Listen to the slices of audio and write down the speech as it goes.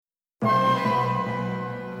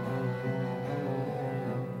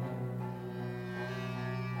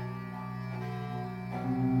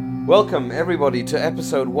Welcome, everybody, to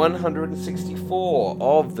episode 164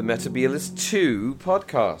 of the Metabolist 2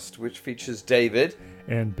 podcast, which features David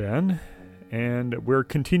and Ben. And we're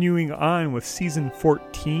continuing on with season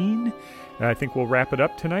 14. And I think we'll wrap it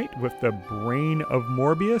up tonight with the brain of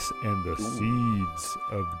Morbius and the seeds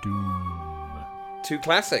of doom. Two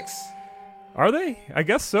classics. Are they? I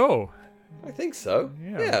guess so. I think so.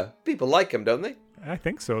 Yeah. People like them, don't they? I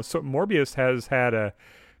think so. So Morbius has had a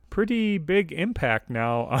pretty big impact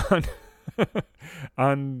now on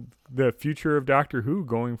on the future of Doctor Who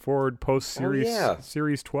going forward post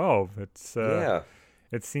series 12. It's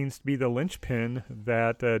it seems to be the linchpin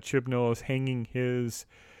that Chibnall is hanging his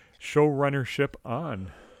showrunnership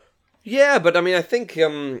on. Yeah, but I mean, I think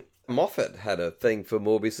Moffat had a thing for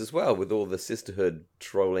Morbius as well, with all the sisterhood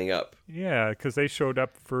trolling up. Yeah, because they showed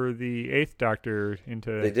up for the Eighth Doctor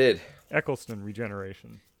into Eccleston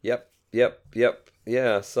regeneration. Yep.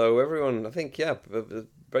 Yeah, so everyone, I think,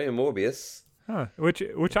 brain of Morbius. Huh. Which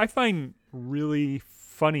I find really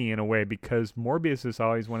funny in a way, because Morbius is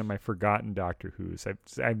always one of my forgotten Doctor Who's.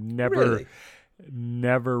 I've never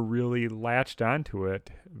really latched onto it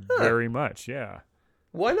very much. Yeah.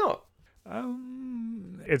 Why not?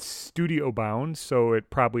 It's studio bound, so it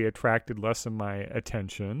probably attracted less of my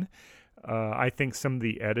attention. I think some of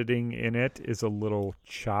the editing in it is a little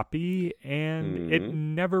choppy, and it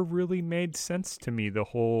never really made sense to me, the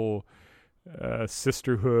whole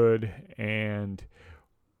sisterhood and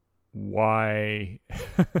why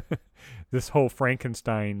this whole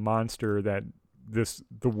Frankenstein monster that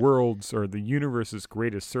the world's or the universe's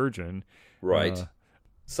greatest surgeon. Right.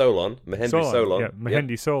 Solon. Mahendri Solon. Yeah,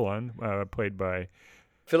 Mahendri Solon, played by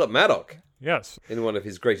Philip Maddock. Yes. In one of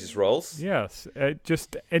his greatest roles. Yes. It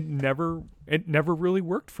never really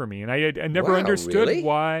worked for me. And I never understood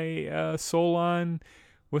why Solon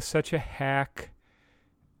was such a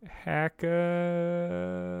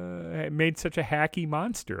made such a hacky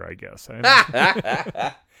monster, I guess.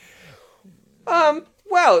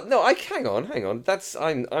 Well, no, hang on.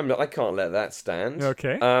 I can't let that stand.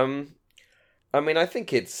 Okay. I mean, I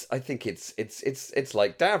think it's like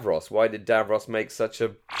Davros. Why did Davros make such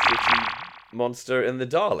a shitty monster in the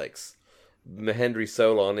Daleks? Mahendri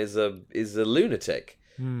Solon is a lunatic.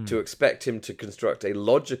 To expect him to construct a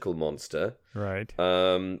logical monster, right?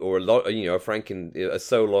 Or a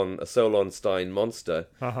Solonstein monster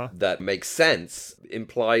that makes sense,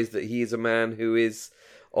 implies that he is a man who is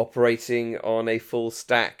operating on a full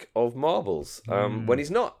stack of marbles, when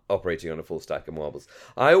he's not operating on a full stack of marbles.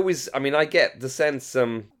 I get the sense,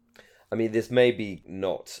 this may be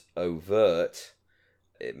not overt,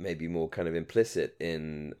 it may be more kind of implicit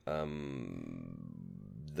in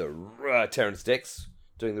Terrance Dicks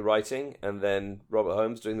doing the writing, and then Robert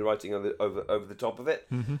Holmes doing the writing over the top of it.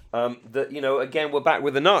 Again, we're back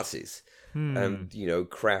with the Nazis. And,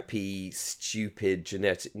 crappy, stupid,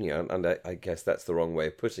 genetic, and I guess that's the wrong way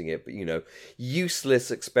of putting it, but,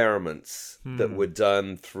 useless experiments that were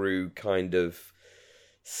done through kind of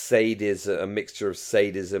sadism, a mixture of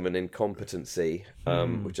sadism and incompetency,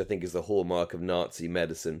 which I think is the hallmark of Nazi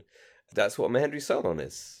medicine. That's what Mahendri Solon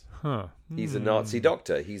is. Huh. He's a Nazi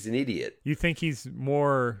doctor. He's an idiot. You think he's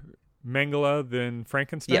more Mengele than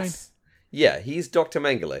Frankenstein? Yes. Yeah, he's Dr.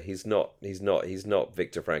 Mengele. He's not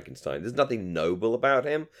Victor Frankenstein. There's nothing noble about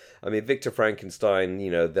him. I mean, Victor Frankenstein,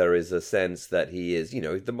 there is a sense that he is,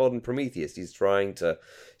 the modern Prometheus. He's trying to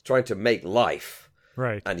make life.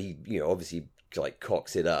 Right. And he, obviously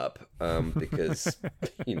cocks it up, because,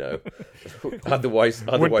 otherwise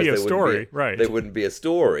there wouldn't be a story. Right. There wouldn't be a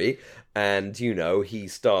story. And, he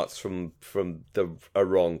starts from a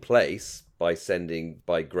wrong place by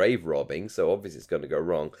grave robbing, so obviously it's going to go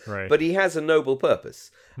wrong. Right. But he has a noble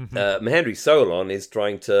purpose. Mahendri Solon is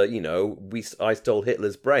trying to, I stole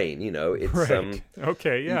Hitler's brain. It's right.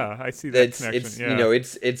 Okay, yeah, I see that connection.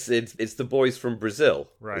 It's the boys from Brazil.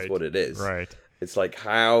 Right. Is what it is. Right. It's like,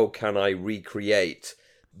 how can I recreate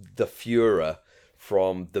the Führer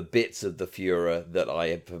from the bits of the Führer that I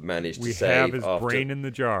have managed to save? We have his brain in the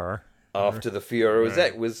jar. After the Führer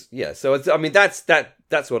was So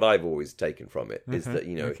that's what I've always taken from it, is that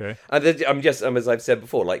okay. And I'm just as I've said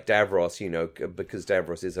before, like Davros, because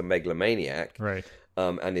Davros is a megalomaniac, right,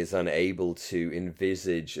 and is unable to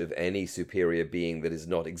envisage of any superior being that is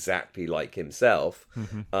not exactly like himself.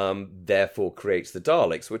 Therefore, creates the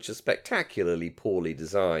Daleks, which are spectacularly poorly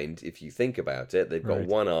designed. If you think about it, they've got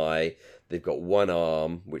one eye. They've got one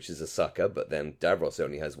arm, which is a sucker, but then Davros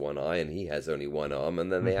only has one eye, and he has only one arm, and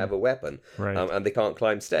then they have a weapon, and they can't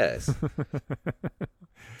climb stairs.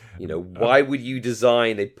 Why would you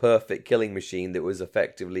design a perfect killing machine that was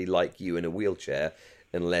effectively like you in a wheelchair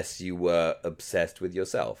unless you were obsessed with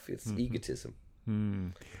yourself? It's egotism.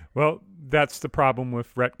 Well, that's the problem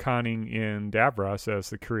with retconning in Davros as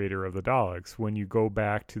the creator of the Daleks. When you go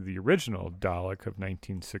back to the original Dalek of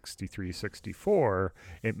 1963-64,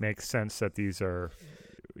 it makes sense that these are,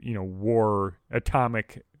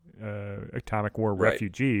 atomic war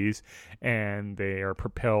refugees, and they are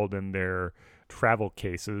propelled in their travel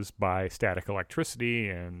cases by static electricity,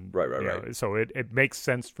 and right. So it makes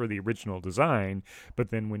sense for the original design,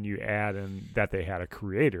 but then when you add in that they had a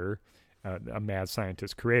creator, a mad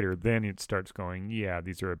scientist creator, then it starts going,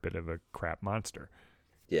 these are a bit of a crap monster.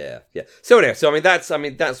 Yeah. So anyway, that's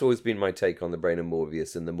always been my take on the brain of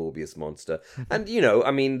Morbius and the Morbius monster. And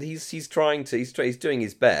he's doing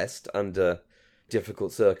his best under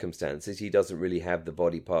difficult circumstances. He doesn't really have the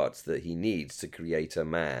body parts that he needs to create a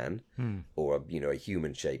man, or a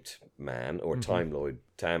human shaped man, or a Time Lord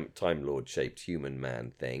shaped human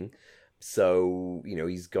man thing. So,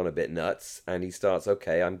 he's gone a bit nuts, and he starts,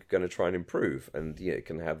 okay, I'm going to try and improve. And, it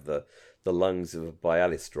can have the lungs of a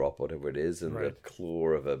Bialystrop, whatever it is, and the claw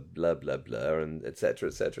of a blah, blah, blah, and et cetera,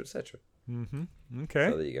 et cetera, et cetera. Mm-hmm.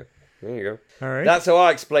 Okay. So there you go. All right. That's how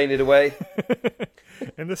I explain it away.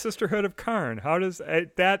 And the Sisterhood of Karn, how does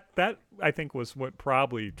that I think was what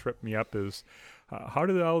probably tripped me up is how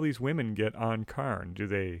did all these women get on Karn?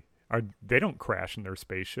 They don't crash in their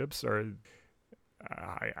spaceships, or...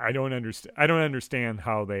 I don't understand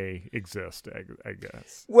how they exist, I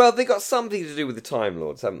guess. Well, they got something to do with the Time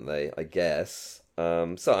Lords, haven't they? I guess.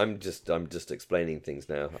 So I'm just explaining things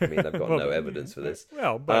now. I mean, I've got no evidence for this.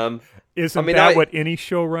 Well, but isn't that what any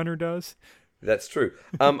showrunner does? That's true.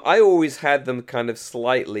 I always had them kind of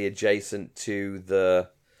slightly adjacent to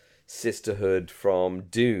the Sisterhood from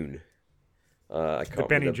Dune. I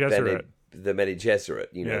can't remember. The Bene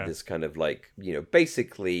Gesserit, this kind of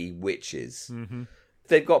basically witches. Mm-hmm.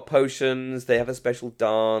 They've got potions, they have a special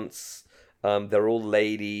dance, they're all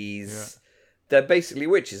ladies. Yeah. They're basically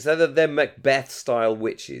witches. They're Macbeth-style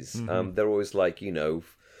witches. Mm-hmm. They're always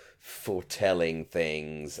foretelling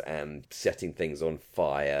things and setting things on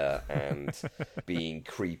fire and being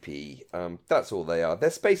creepy. That's all they are.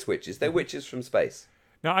 They're space witches. They're witches from space.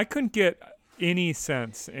 Now, I couldn't get any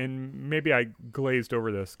sense, and maybe I glazed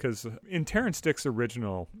over this, because in Terrence Dick's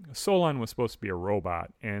original, Solon was supposed to be a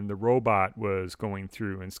robot, and the robot was going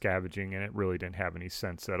through and scavenging, and it really didn't have any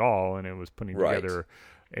sense at all, and it was putting together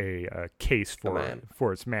a case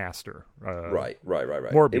for its master. Right.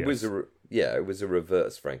 Morbius. It was a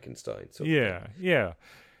reverse Frankenstein. Yeah.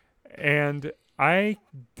 And I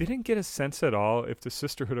didn't get a sense at all if the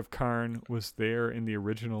Sisterhood of Karn was there in the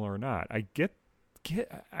original or not. I get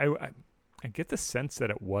the sense that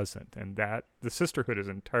it wasn't, and that the Sisterhood is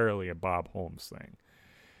entirely a Bob Holmes thing.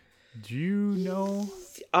 Do you know?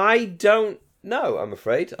 I don't know, I'm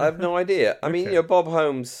afraid. I have no idea. I mean, Bob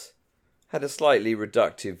Holmes had a slightly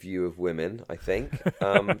reductive view of women, I think.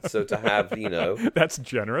 So to have, That's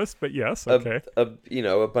generous, but yes, okay. A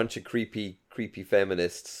bunch of creepy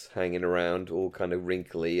feminists hanging around, all kind of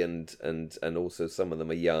wrinkly, and also some of them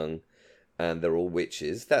are young. And they're all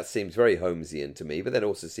witches. That seems very Holmesian to me, but that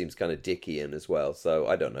also seems kind of Dickian as well. So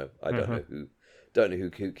I don't know. I don't know who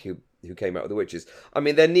came out with the witches. I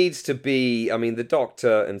mean, there needs to be. I mean, the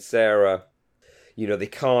Doctor and Sarah. They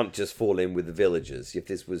can't just fall in with the villagers. If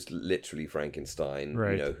this was literally Frankenstein,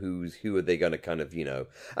 who are they going to kind of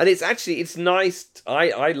And it's nice.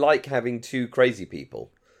 I like having two crazy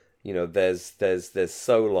people. There's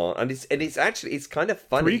Solon, and it's kind of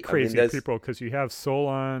funny. Three crazy people, because you have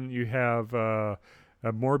Solon, you have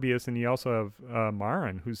Morbius, and you also have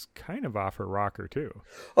Marin, who's kind of off her rocker too.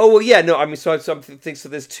 Oh well, yeah, no, I mean, so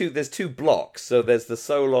there's two blocks. So there's the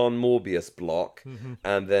Solon Morbius block,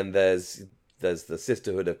 and then there's the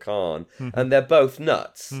Sisterhood of Karn, and they're both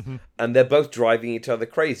nuts, and they're both driving each other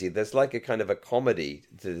crazy. There's like a kind of a comedy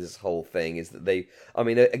to this whole thing. Is that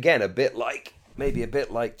maybe a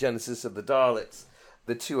bit like Genesis of the Daleks,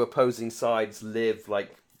 the two opposing sides live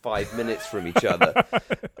 5 minutes from each other.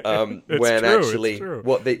 When actually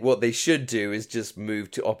what they should do is just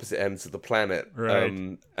move to opposite ends of the planet,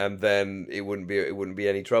 and then it wouldn't be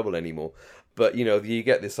any trouble anymore. But you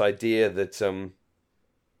get this idea that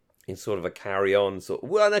in sort of a carry-on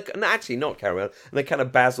actually not carry-on, in a kind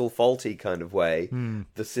of Basil Fawlty kind of way,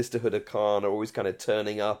 the Sisterhood of Karn are always kind of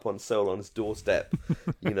turning up on Solon's doorstep,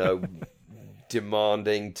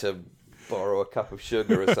 demanding to borrow a cup of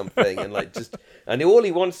sugar or something, and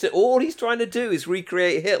all he's trying to do is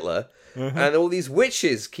recreate Hitler, and all these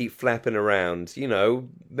witches keep flapping around,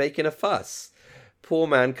 making a fuss. Poor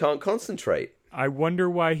man can't concentrate. I wonder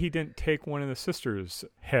why he didn't take one of the sisters'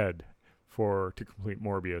 head to complete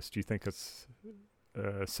Morbius. Do you think it's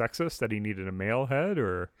sexist, that he needed a male head,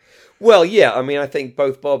 or? Well, yeah, I mean, I think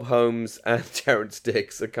both Bob Holmes and Terrence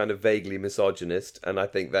Dicks are kind of vaguely misogynist, and I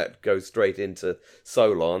think that goes straight into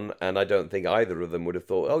Solon, and I don't think either of them would have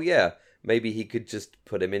thought, oh yeah, maybe he could just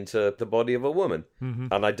put him into the body of a woman. Mm-hmm.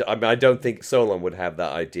 And I don't think Solon would have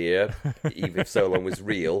that idea, even if Solon was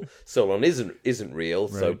real. Solon isn't real,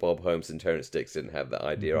 right. So Bob Holmes and Terrence Dicks didn't have that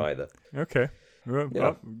idea either. Okay,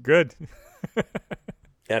 well, good.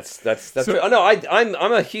 That's so, true. Oh, no, I'm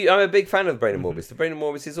a big fan of the Brain of Morbius. The Brain of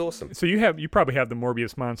Morbius is awesome. So you probably have the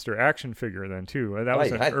Morbius monster action figure then too. That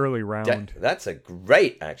was an early round. That's a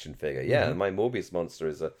great action figure. Yeah, my Morbius monster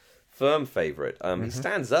is a firm favorite. He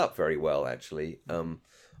stands up very well, actually.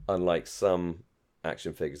 Unlike some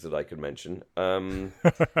action figures that I could mention. And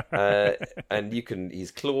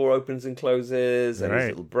his claw opens and closes, and his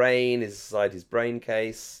little brain is inside his brain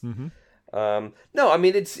case. Mm-hmm. No, I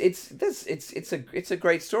mean it's a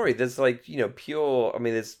great story. There's pure. I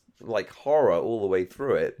mean, there's like horror all the way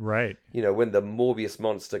through it. Right. When the Morbius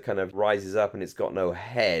monster kind of rises up and it's got no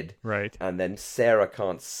head. Right. And then Sarah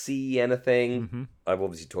can't see anything. Mm-hmm. I've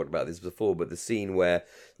obviously talked about this before, but the scene where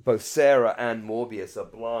both Sarah and Morbius are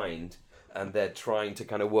blind and they're trying to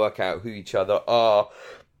kind of work out who each other are.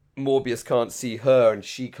 Morbius can't see her and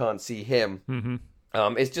she can't see him. Mm-hmm.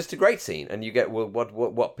 It's just a great scene, and you get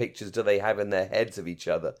what pictures do they have in their heads of each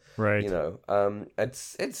other? Right.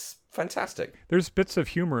 It's fantastic. There's bits of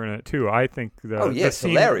humor in it too. I think it's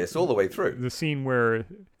hilarious all the way through. The scene where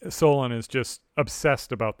Solon is just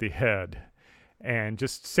obsessed about the head, and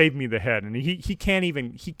just save me the head, and he can't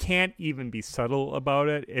even be subtle about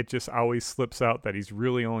it. It just always slips out that he's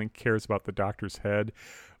really only cares about the doctor's head.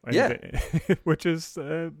 Yeah, which is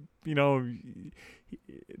the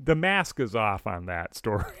mask is off on that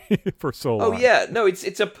story for Solon. Oh yeah, no,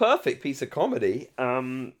 it's a perfect piece of comedy.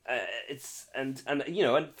 And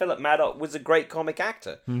Philip Maddock was a great comic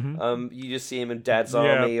actor. Mm-hmm. You just see him in Dad's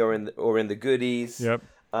Army or in the Goodies. Yep.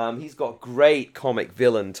 He's got great comic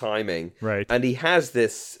villain timing. Right. And he has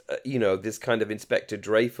this this kind of Inspector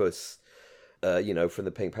Dreyfus. From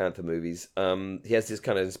the Pink Panther movies, he has this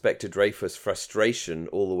kind of Inspector Dreyfus frustration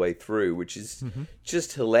all the way through, which is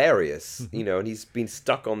just hilarious, and he's been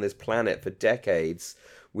stuck on this planet for decades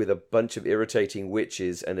with a bunch of irritating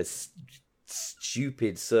witches and a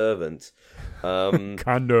stupid servant,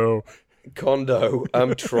 Kondo,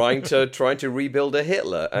 trying to rebuild a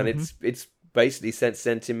Hitler, and it's basically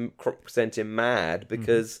sent him mad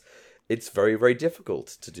because it's very, very difficult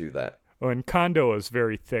to do that. Oh, and Kondo is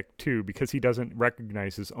very thick, too, because he doesn't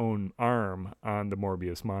recognize his own arm on the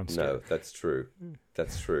Morbius monster. No, that's true.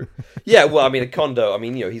 Yeah, well, I mean, Kondo,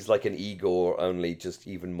 he's like an Igor, only just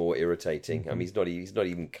even more irritating. I mean, he's not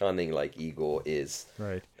even cunning like Igor is.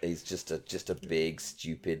 Right. He's just a big,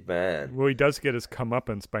 stupid man. Well, he does get his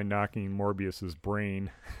comeuppance by knocking Morbius's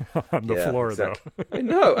brain on the floor, exactly. Though. I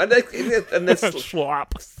know. And this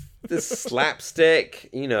slop. This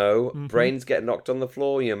slapstick, brains get knocked on the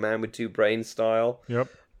floor, man with two brains style. Yep.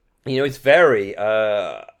 It's very,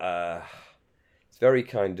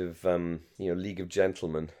 kind of, League of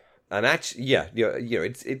Gentlemen, and actually,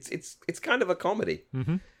 it's kind of a comedy.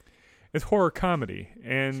 Mm-hmm. It's horror comedy,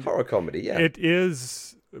 and it's horror comedy. Yeah, it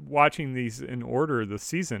is. Watching these in order this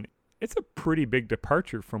season, it's a pretty big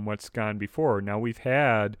departure from what's gone before. Now we've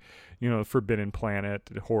had, Forbidden Planet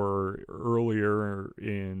horror earlier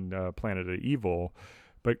in Planet of Evil,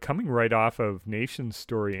 but coming right off of Nation's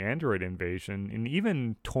Story Android Invasion, and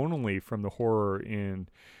even tonally from the horror in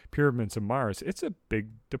Pyramids of Mars, it's a big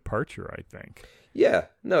departure, I think. Yeah,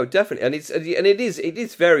 no, definitely, and it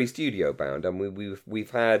is very studio bound. I mean,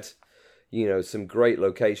 we've had some great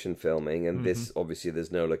location filming, and this, obviously,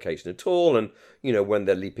 there's no location at all. And, when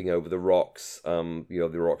they're leaping over the rocks, the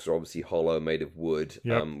rocks are obviously hollow, made of wood,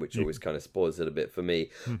 which always kind of spoils it a bit for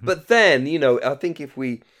me. Mm-hmm. But then, I think if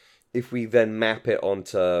we then map it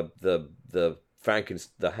onto the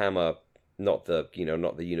Hammer, not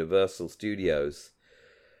the Universal Studios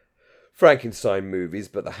Frankenstein movies,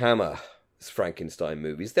 but the Hammer Frankenstein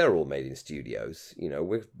movies, they're all made in studios.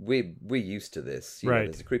 We're used to this. Right.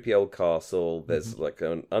 There's a creepy old castle. There's like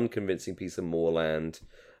an unconvincing piece of moorland.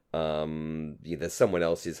 There's someone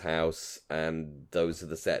else's house, and those are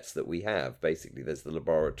the sets that we have. Basically, there's the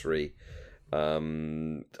laboratory.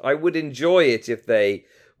 I would enjoy it if they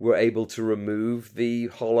were able to remove the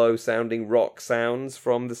hollow sounding rock sounds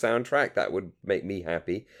from the soundtrack. That would make me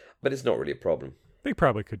happy, but it's not really a problem. They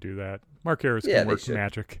probably could do that. Mark Ayers can work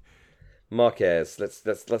magic. Mark Ayers,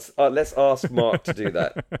 let's ask Mark to do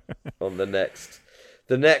that on the next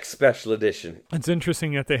the next special edition. It's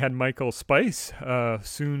interesting that they had Michael Spice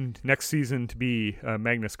soon next season to be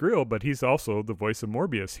Magnus Greel, but he's also the voice of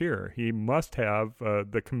Morbius here. He must have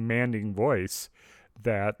the commanding voice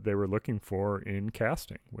that they were looking for in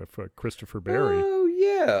casting with Christopher Barry. Oh,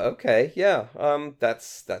 yeah. Okay. Yeah.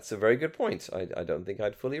 That's a very good point. I don't think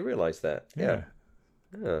I'd fully realized that. Yeah.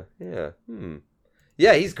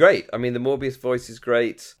 Yeah, he's great. I mean, the Morbius voice is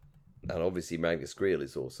great. And obviously Magnus Greel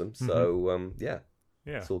is awesome. So, yeah.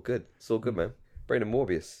 It's all good. It's all good, man. Brain of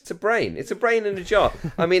Morbius. It's a brain. It's a brain in a jar.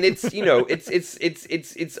 I mean, it's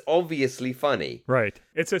it's obviously funny. Right.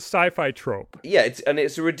 It's a sci-fi trope. Yeah,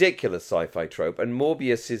 it's a ridiculous sci-fi trope. And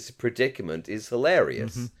Morbius's predicament is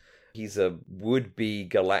hilarious. He's a would-be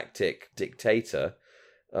galactic dictator,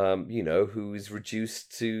 who's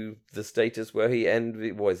reduced to the status where he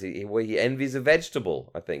envies a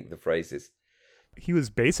vegetable, I think the phrase is. He was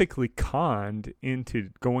basically conned into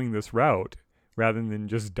going this route rather than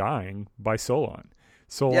just dying by Solon.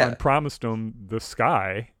 Solon promised him the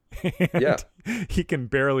sky, and he can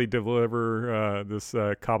barely deliver this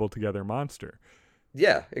cobbled-together monster.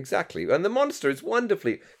 Yeah, exactly. And the monster is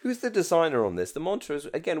wonderfully... Who's the designer on this? The monster is,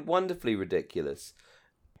 again, wonderfully ridiculous.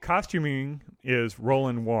 Costuming is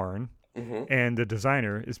Roland Warren, and the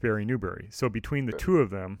designer is Barry Newbury. So between the two of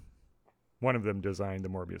them, one of them designed the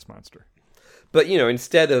Morbius monster. But,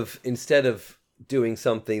 instead of doing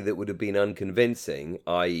something that would have been unconvincing,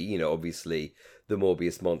 i.e., obviously the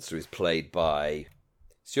Morbius monster is played by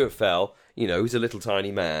Stuart Fell, who's a little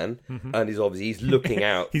tiny man, and he's looking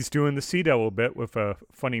out. He's doing the Sea Devil bit with a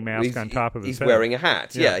funny mask on top of his head. He's wearing a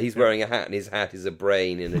hat. Yeah, he's wearing a hat, and his hat is a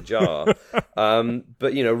brain in a jar.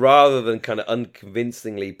 But, rather than kind of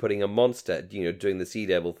unconvincingly putting a monster, doing the Sea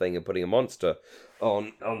Devil thing and putting a monster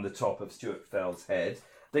on the top of Stuart Fell's head,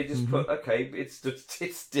 they just put,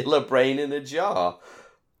 it's still a brain in a jar.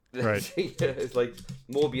 Right. It's like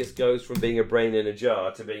Morbius goes from being a brain in a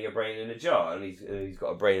jar to being a brain in a jar, and he's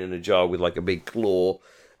got a brain in a jar with like a big claw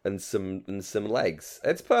and some legs.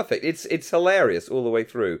 It's perfect. It's hilarious all the way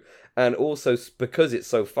through, and also because it's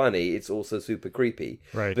so funny, it's also super creepy.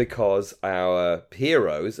 Right. Because our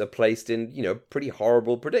heroes are placed in pretty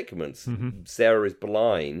horrible predicaments. Sarah is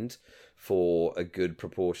blind for a good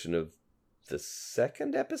proportion of the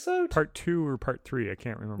second episode? Part 2 or part 3, I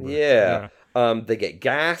can't remember. Yeah. They get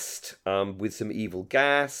gassed with some evil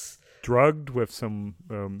gas. Drugged with some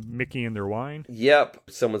Mickey in their wine. Yep.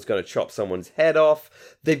 Someone's going to chop someone's head off.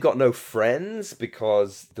 They've got no friends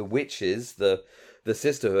because the witches, the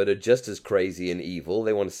Sisterhood, are just as crazy and evil.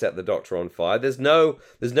 They want to set the Doctor on fire. There's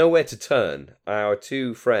nowhere to turn. Our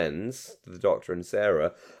two friends, the Doctor and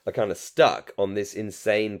Sarah, are kind of stuck on this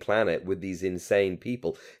insane planet with these insane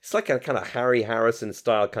people. It's like a kind of Harry Harrison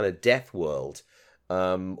style kind of Death World,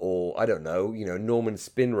 or I don't know, Norman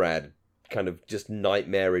Spinrad kind of just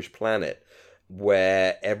nightmarish planet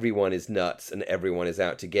where everyone is nuts and everyone is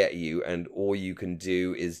out to get you, and all you can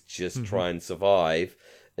do is just try and survive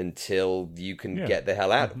until you can get the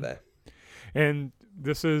hell out of there. And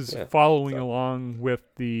this is following along with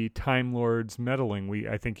the Time Lord's meddling.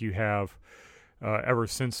 I think you have, ever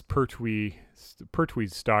since Pertwee's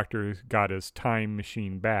Doctor got his time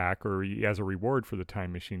machine back, or as a reward for the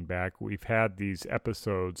time machine back, we've had these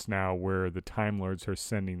episodes now where the Time Lords are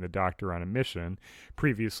sending the Doctor on a mission.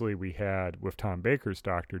 Previously we had, with Tom Baker's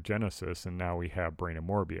Doctor, Genesis, and now we have Brain of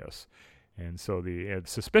Morbius. And so the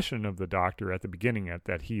suspicion of the Doctor at the beginning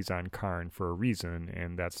that he's on Karn for a reason,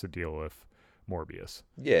 and that's the deal with Morbius.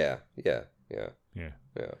 Yeah.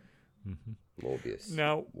 Morbius.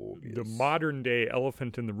 Now, the modern-day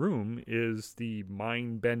elephant in the room is the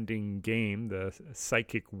mind-bending game, the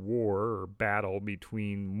psychic war or battle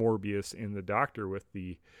between Morbius and the Doctor, with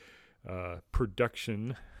the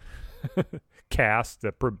production cast,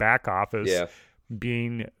 the back office,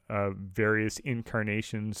 being various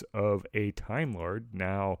incarnations of a Time Lord.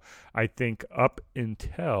 Now, I think up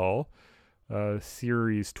until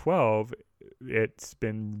Series 12, it's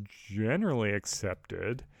been generally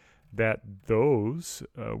accepted that those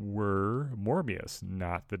were Morbius,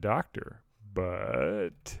 not the Doctor.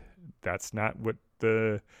 But that's not what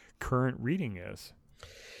the current reading is.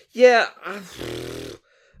 Yeah. I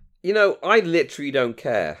literally don't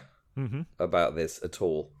care about this at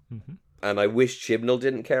all. And I wish Chibnall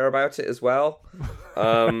didn't care about it as well.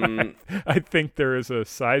 I think there is a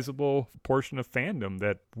sizable portion of fandom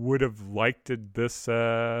that would have liked this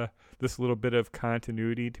little bit of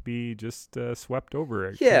continuity to be just swept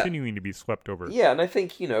over, continuing to be swept over. Yeah, and I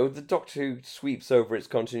think, the Doctor Who sweeps over its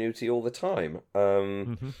continuity all the time.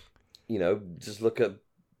 Just look at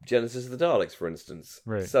Genesis of the Daleks, for instance.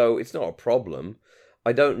 Right. So it's not a problem.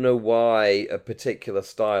 I don't know why a particular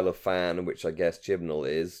style of fan, which I guess Chibnall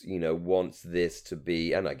is, wants this to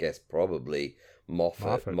be, and I guess probably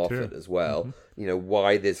Moffat as well,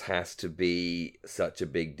 why this has to be such a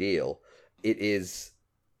big deal. It is,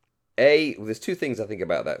 there's two things I think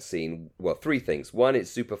about that scene. Well, three things. One, it's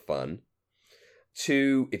super fun.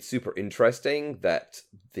 Two, it's super interesting that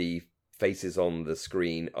the faces on the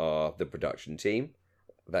screen are the production team.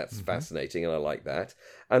 That's fascinating, and I like that.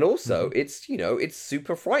 And also, it's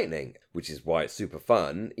super frightening, which is why it's super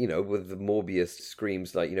fun. With the Morbius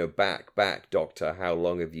screams like, back, Doctor, how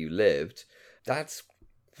long have you lived? That's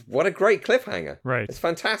what a great cliffhanger. Right. It's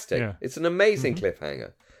fantastic. Yeah. It's an amazing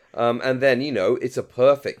cliffhanger. And then, it's a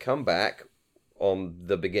perfect comeback on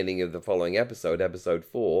the beginning of the following episode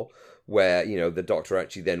 4, where, the Doctor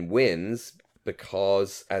actually then wins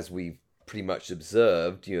because, as we've pretty much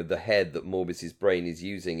observed, the head that Morbius's brain is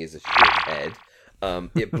using is a shit head.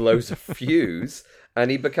 It blows a fuse, and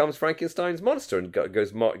he becomes Frankenstein's monster and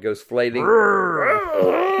goes flailing.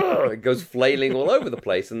 It goes flailing all over the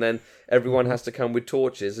place, and then everyone has to come with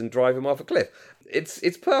torches and drive him off a cliff.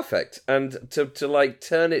 It's perfect, and to like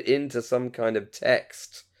turn it into some kind of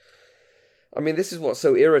text. I mean, this is what's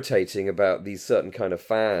so irritating about these certain kind of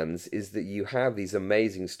fans, is that you have these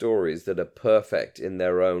amazing stories that are perfect in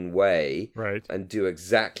their own way, right, and do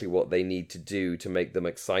exactly what they need to do to make them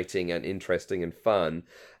exciting and interesting and fun.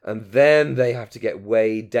 And then they have to get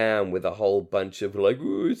weighed down with a whole bunch of like,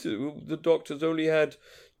 the Doctor's only had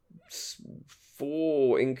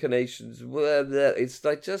 4 incarnations. It's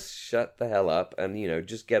like, just shut the hell up and,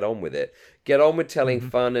 just get on with it. Get on with telling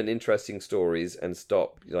fun and interesting stories, and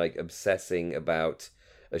stop like obsessing about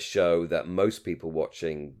a show that most people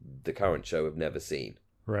watching the current show have never seen.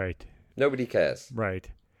 Right. Nobody cares. Right.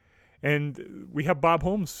 And we have Bob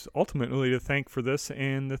Holmes ultimately to thank for this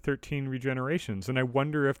and the 13 regenerations. And I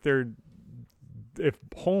wonder if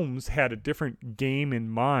Holmes had a different game in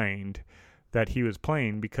mind that he was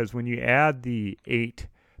playing, because when you add the 8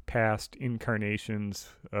 past incarnations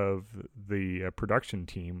of the production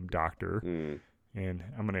team Doctor, and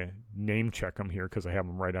I'm going to name check them here because I have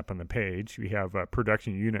them right up on the page. We have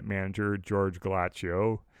production unit manager George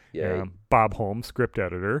Galaccio, Bob Holmes, script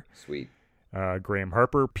editor. Sweet. Graham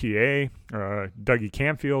Harper, PA, Dougie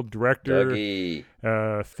Camfield, director,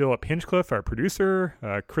 Philip Hinchcliffe, our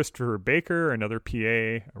producer, Christopher Baker, another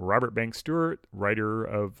PA, Robert Banks Stewart, writer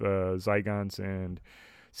of Zygons and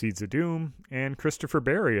Seeds of Doom, and Christopher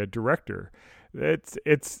Barry, a director. It's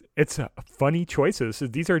funny choices.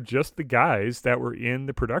 These are just the guys that were in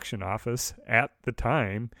the production office at the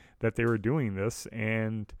time that they were doing this,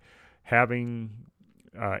 and having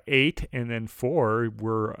 8 and then 4,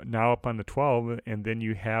 we're now up on the 12, and then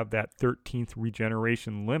you have that 13th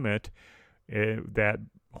regeneration limit that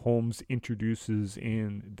Holmes introduces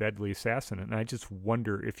in Deadly Assassin. And I just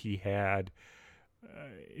wonder if he had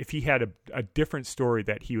a different story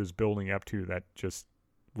that he was building up to, that just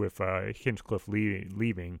with Hinchcliffe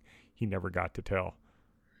leaving, he never got to tell.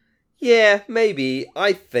 Yeah, maybe.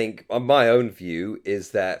 I think my own view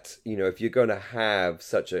is that, if you're going to have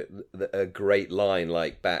such a great line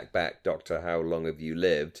like back, Doctor, how long have you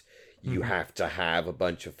lived? You have to have a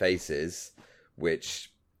bunch of faces,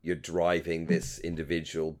 which you're driving this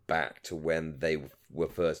individual back to when they were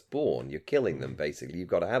first born. You're killing them, basically. You've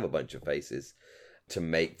got to have a bunch of faces to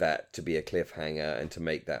make that to be a cliffhanger and to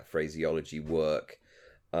make that phraseology work.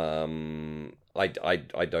 I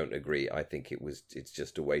don't agree. I think it's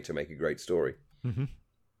just a way to make a great story. Mm-hmm.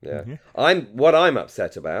 Yeah. Mm-hmm. What I'm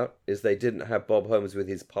upset about is they didn't have Bob Holmes with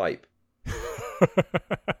his pipe.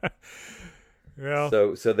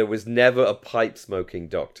 Well, so there was never a pipe smoking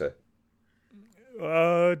Doctor.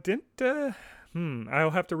 I'll have to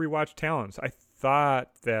rewatch Talons. I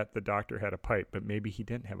thought that the Doctor had a pipe, but maybe he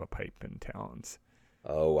didn't have a pipe in Talons.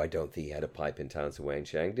 Oh, I don't think he had a pipe in Talons of Wang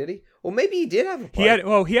Chang, did he? Or maybe he did have a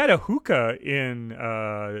pipe. He had a hookah in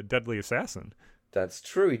Deadly Assassin. That's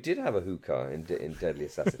true. He did have a hookah in Deadly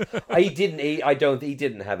Assassin. He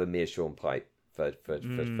didn't have a meerschaum pipe for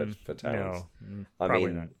Talons. No,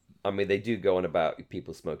 probably not. I mean, they do go on about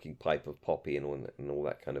people smoking pipe of poppy and all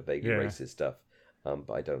that kind of vaguely racist stuff.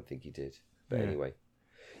 But I don't think he did. But anyway.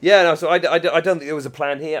 Yeah, no, so I don't think there was a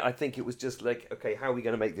plan here. I think it was just like, okay, how are we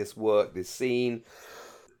going to make this work, this scene?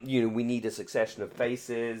 We need a succession of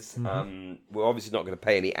faces. We're obviously not going to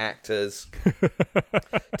pay any actors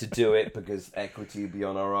to do it because equity would be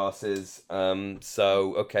on our asses.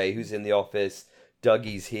 So, okay, who's in the office?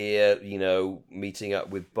 Dougie's here, meeting up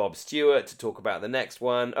with Bob Stewart to talk about the next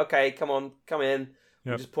one. Okay, come in. Yep.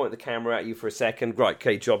 We'll just point the camera at you for a second. Right,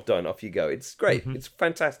 okay, job done. Off you go. It's great. It's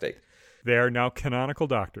fantastic. They are now canonical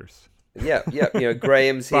doctors. Yeah.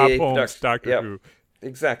 Graham's Bob here. Holmes, Doctor Who.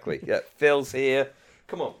 exactly. Yeah, Phil's here.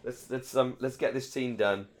 Come on, let's get this scene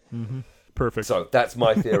done. Mm-hmm. Perfect. So that's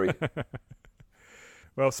my theory.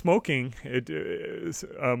 Well, smoking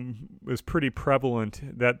was pretty prevalent.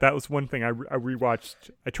 That was one thing I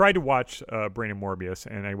rewatched. I tried to watch Brain and Morbius,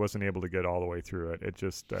 and I wasn't able to get all the way through it. It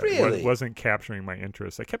just really? wasn't capturing my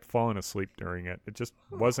interest. I kept falling asleep during it. It just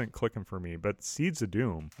wasn't clicking for me. But Seeds of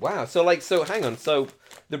Doom. Wow. So hang on. So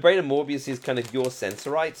the Brain and Morbius is kind of your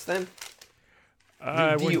sensorites then?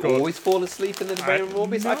 Do you always fall asleep in the Brain and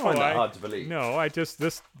Morbius? No, I find that hard to believe. No, I just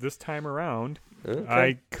this time around, okay.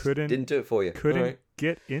 I didn't do it for you. Couldn't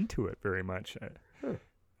get into it very much.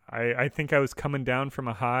 I think I was coming down from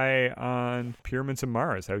a high on Pyramids of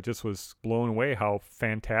Mars. I just was blown away how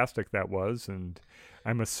fantastic that was, and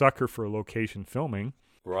I'm a sucker for location filming.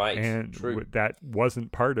 Right, and true. That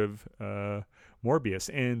wasn't part of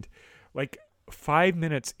Morbius. And like 5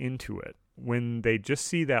 minutes into it, when they just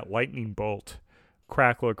see that lightning bolt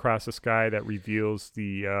crackle across the sky that reveals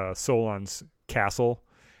the Solon's castle.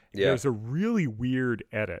 Yeah. There's a really weird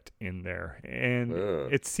edit in there, and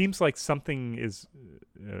it seems like something is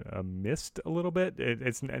missed a little bit.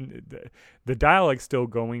 The dialogue's still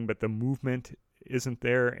going, but the movement isn't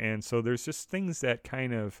there, and so there's just things that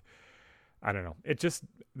kind of, I don't know. It just,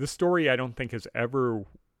 the story I don't think has ever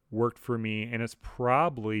worked for me, and it's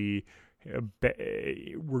probably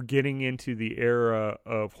we're getting into the era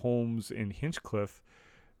of Holmes and Hinchcliffe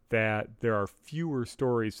that there are fewer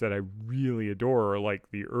stories that I really adore,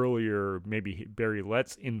 like the earlier, maybe Barry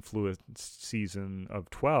Letts influenced season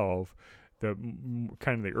of 12, the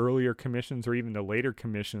kind of the earlier commissions or even the later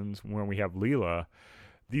commissions when we have Leela.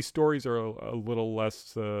 These stories are a little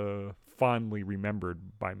less fondly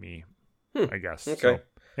remembered by me, I guess. Okay. So,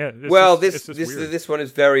 yeah, this one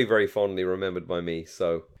is very, very fondly remembered by me,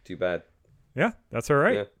 so too bad. Yeah, that's all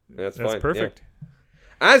right. Yeah, that's fine. Perfect. Yeah.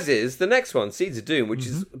 As is the next one, Seeds of Doom, which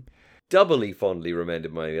is doubly fondly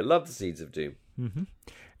remembered by me. I love the Seeds of Doom. Mm-hmm.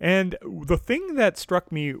 And the thing that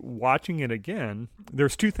struck me watching it again,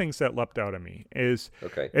 there's two things that leapt out at me. It's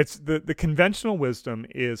the conventional wisdom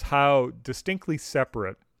is how distinctly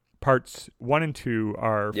separate parts 1 and 2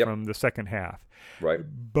 are from the second half. Right.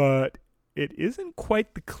 But it isn't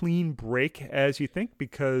quite the clean break as you think,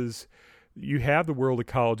 because you have the World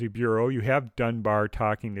Ecology Bureau, you have Dunbar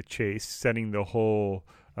talking to Chase, sending the whole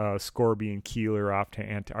Scorby and Keeler off to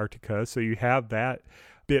Antarctica. So you have that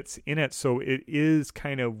bits in it. So it is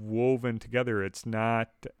kind of woven together. It's not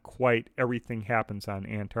quite everything happens on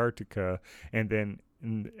Antarctica, and then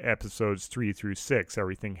in episodes 3 through 6,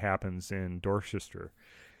 everything happens in Dorchester.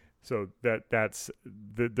 So that's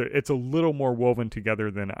it's a little more woven together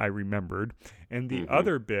than I remembered. And the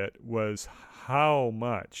other bit was how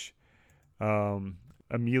much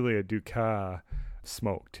Amelia Ducat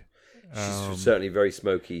smoked. She's certainly very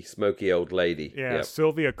smoky old lady. Yeah, yep.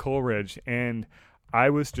 Sylvia Coleridge. And I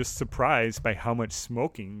was just surprised by how much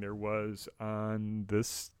smoking there was on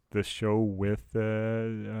this show with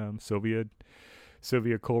Sylvia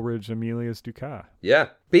Coleridge, Amelia's Ducat. Yeah,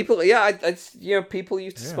 people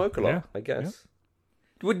used to smoke a lot, I guess.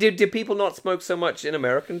 Yeah. Did people not smoke so much in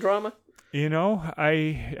American drama?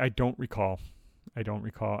 I don't recall. I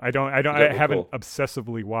haven't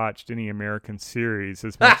obsessively watched any American series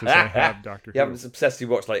as much as I have Doctor Who. You haven't obsessively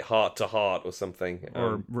watched like Heart to Heart or something,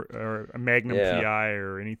 or Magnum PI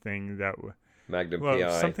or anything that. Magnum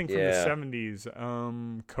PI, something from the 70s.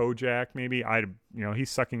 Kojak, maybe. He's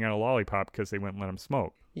sucking out a lollipop because they wouldn't let him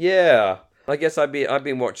smoke. Yeah, I guess I've been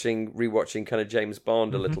rewatching kind of James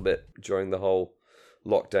Bond a little bit during the whole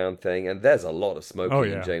lockdown thing, and there's a lot of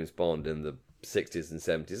smoking in James Bond in the 60s and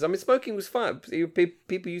 70s. I mean, smoking was fine.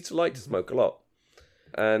 People used to like to smoke a lot.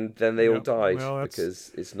 And then they all died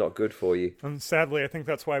because it's not good for you. And sadly, I think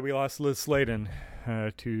that's why we lost Liz Sladen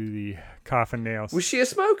to the coffin nails. Was she a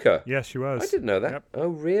smoker? Yes, she was. I didn't know that. Yep. Oh,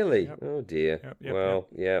 really? Yep. Oh, dear.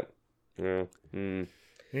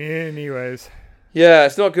 Anyways. Yeah,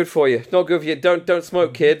 it's not good for you. It's not good for you. Don't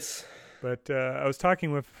smoke, kids. But I was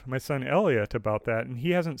talking with my son Elliot about that, and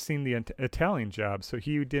he hasn't seen the Italian Job, so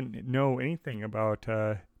he didn't know anything about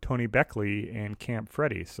Tony Beckley and Camp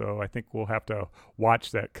Freddy. So I think we'll have to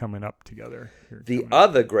watch that coming up together. The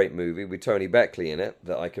other great movie with Tony Beckley in it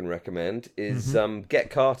that I can recommend is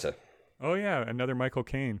Get Carter. Oh yeah, another Michael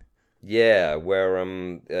Caine. Yeah, where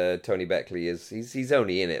Tony Beckley he's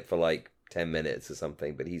only in it for like 10 minutes or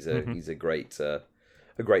something, but he's a great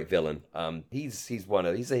villain. He's a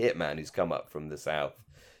hitman who's come up from the south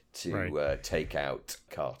to take out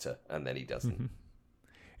Carter, and then he doesn't.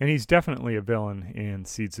 And he's definitely a villain in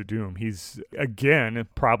Seeds of Doom. He's, again,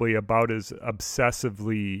 probably about as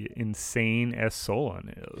obsessively insane as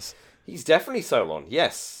Solon is. He's definitely Solon.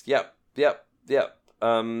 Yes. Yep.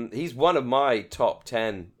 He's one of my top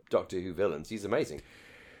 10 Doctor Who villains. He's amazing.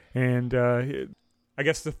 And I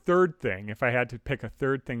guess the third thing, if I had to pick a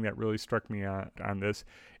third thing that really struck me on this,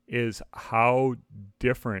 is how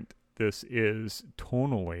different this is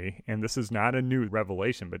tonally. And this is not a new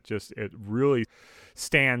revelation, but just it really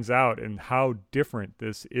stands out in how different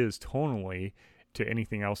this is tonally to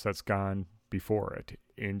anything else that's gone before it,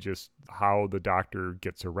 in just how the Doctor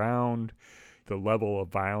gets around, the level of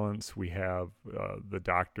violence. We have the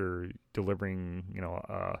Doctor delivering,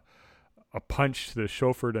 a punch to the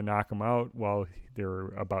chauffeur to knock him out while they're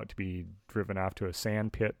about to be driven off to a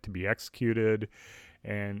sand pit to be executed.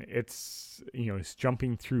 And it's, he's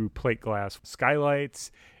jumping through plate glass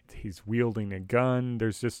skylights. He's wielding a gun.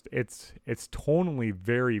 There's just, it's tonally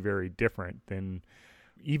very, very different than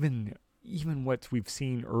even what we've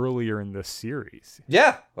seen earlier in this series.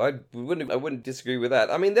 Yeah, I wouldn't disagree with that.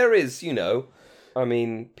 I mean, there is,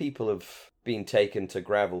 people have been taken to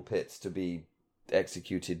gravel pits to be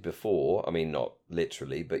executed before. I mean, not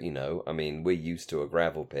literally, but we're used to a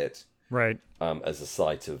gravel pit, right? As a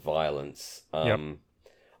site of violence. Yep.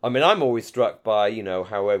 I'm always struck by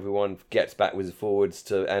how everyone gets backwards and forwards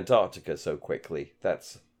to Antarctica so quickly.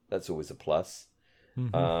 That's always a plus.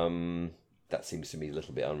 Mm-hmm. That seems to me a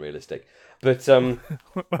little bit unrealistic, but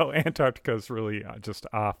well, Antarctica is really just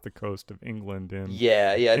off the coast of England in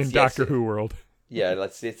Doctor Who world. Yeah,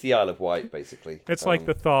 it's the Isle of Wight, basically. It's like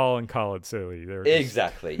the Thal and Kaled silly.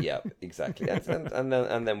 Exactly, yeah, exactly.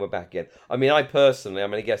 and then we're back in. I personally,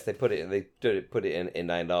 I guess they put it in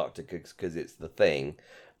Antarctica because it's the thing.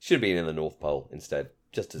 Should have been in the North Pole instead.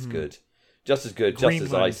 Just as good, just as Greenland. Just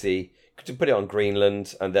as icy. To put it on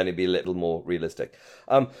Greenland, and then it'd be a little more realistic.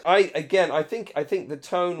 I think the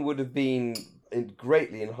tone would have been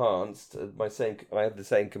greatly enhanced. I have the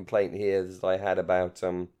same complaint here as I had about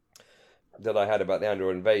the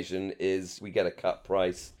Andor invasion. Is we get a cut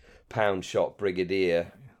price pound shot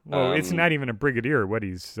brigadier. Well, it's not even a brigadier. What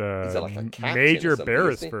he's like a captain Major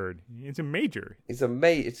Beresford. He's a major. He's a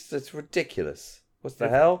it's ridiculous. What the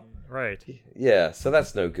hell? Right. Yeah, so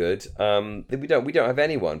that's no good. We don't have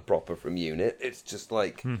anyone proper from UNIT. It's just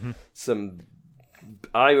like some.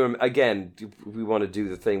 Again, we want to do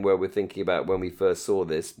the thing where we're thinking about when we first saw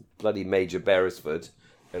this bloody Major Beresford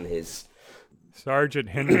and his Sergeant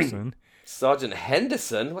Henderson. Sergeant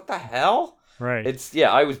Henderson? What the hell? Right.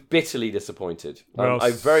 I was bitterly disappointed. Well,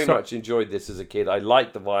 I very much enjoyed this as a kid. I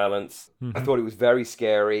liked the violence. Mm-hmm. I thought it was very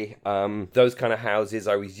scary. Those kind of houses,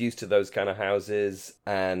 I was used to those kind of houses.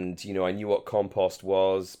 And, I knew what compost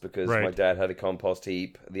was because my dad had a compost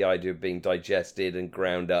heap. The idea of being digested and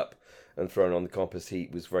ground up and thrown on the compost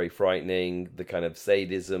heap was very frightening. The kind of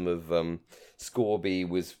sadism of Scorby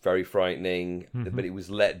was very frightening. Mm-hmm. But it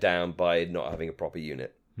was let down by not having a proper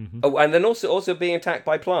unit. Mm-hmm. Oh, and then also being attacked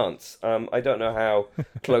by plants. I don't know how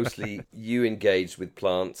closely you engaged with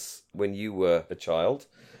plants when you were a child,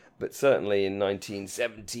 but certainly in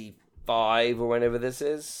 1975 or whenever this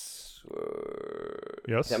is,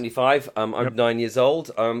 yes, 75. I'm 9 years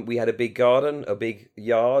old. We had a big garden, a big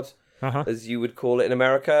yard, as you would call it in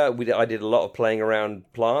America. I did a lot of playing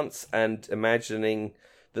around plants and imagining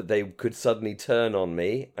that they could suddenly turn on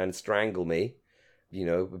me and strangle me.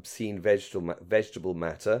 Obscene vegetable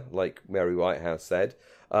matter, like Mary Whitehouse said.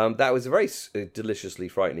 That was a very deliciously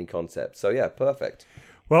frightening concept. So, yeah, perfect.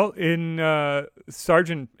 Well, in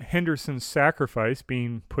Sergeant Henderson's sacrifice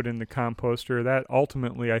being put in the composter, that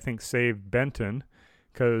ultimately, I think, saved Benton,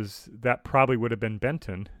 because that probably would have been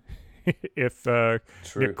Benton if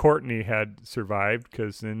Nick Courtney had survived,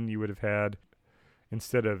 because then you would have had...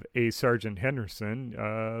 Instead of a Sergeant Henderson,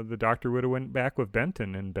 the Doctor would have went back with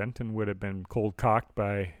Benton, and Benton would have been cold-cocked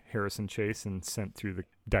by Harrison Chase and sent through the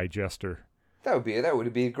digester. That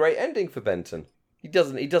would be a great ending for Benton. He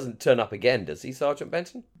doesn't turn up again, does he, Sergeant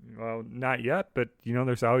Benton? Well, not yet, but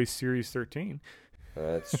there's always Series 13.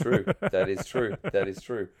 That's true. That is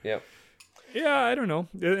true. Yeah. Yeah, I don't know.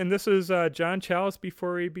 And this is John Challis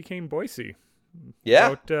before he became Boyce.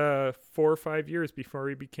 Yeah. About 4 or 5 years before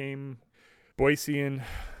he became Boyce and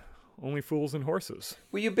Only Fools and Horses.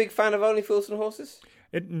 Were you a big fan of Only Fools and Horses?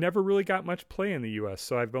 It never really got much play in the U.S.,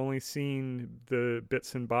 so I've only seen the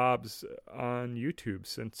bits and bobs on YouTube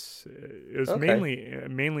since it was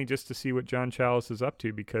mainly just to see what John Challis is up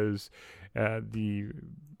to, because as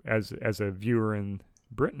a viewer in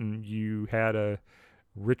Britain, you had a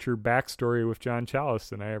richer backstory with John Challis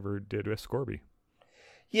than I ever did with Scorby.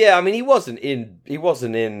 Yeah, he wasn't in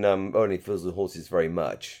Only Fools and Horses very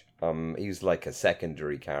much. He was like a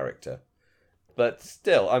secondary character. But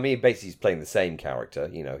still, basically he's playing the same character.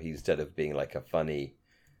 He instead of being like a funny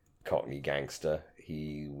Cockney gangster,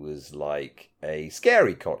 he was like a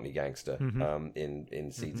scary Cockney gangster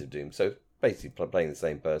in Seeds of Doom. So basically playing the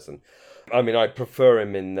same person. I mean, I prefer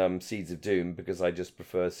him in Seeds of Doom because I just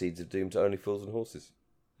prefer Seeds of Doom to Only Fools and Horses.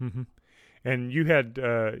 Mm-hmm. And you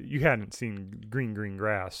hadn't seen Green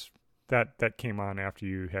Grass. That came on after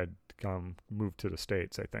you had moved to the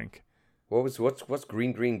States, I think. What's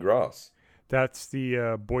Green Grass? That's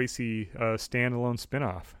the Boise standalone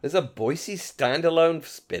spinoff. There's a Boise standalone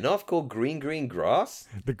spinoff called Green Grass?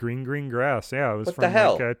 The Green Grass, yeah. It was what from the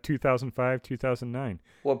hell? Like 2005, 2009.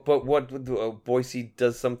 What Boise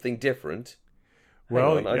does something different?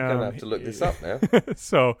 Well, I'm going to have to look this up now.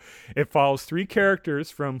 So it follows 3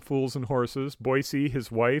 characters from Fools and Horses, Boise,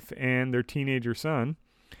 his wife, and their teenager son.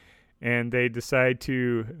 And they decide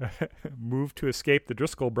to move to escape the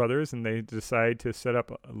Driscoll brothers, and they decide to set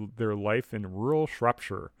up their life in rural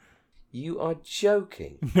Shropshire. You are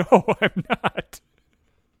joking. No, I'm not.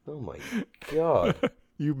 Oh, my God.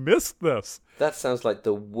 You missed this. That sounds like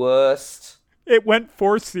the worst. It went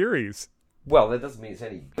 4 series. Well, that doesn't mean it's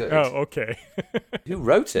any good. Oh, okay. Who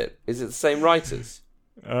wrote it? Is it the same writers?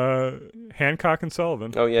 Hancock and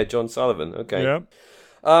Sullivan. Oh, yeah, John Sullivan. Okay. Yep.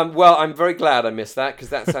 Well, I'm very glad I missed that because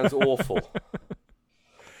that sounds awful.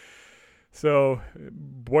 So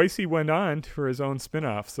Boise went on for his own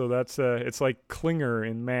spinoff. So that's it's like Klinger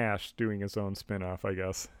in MASH doing his own spinoff, I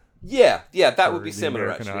guess. Yeah, that would be similar.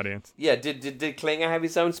 American actually. Audience. Yeah, did Klinger have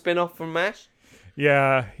his own spinoff from MASH?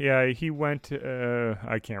 Yeah. He went.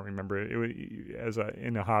 I can't remember. It was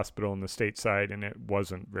in a hospital in the stateside, and it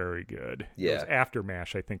wasn't very good. Yeah. It was after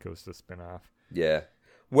MASH. I think it was the spinoff. Yeah.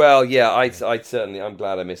 Well, yeah, I certainly, I'm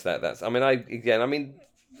glad I missed that.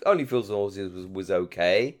 Only Fools and Horses was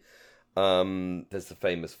okay. There's the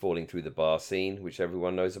famous falling through the bar scene, which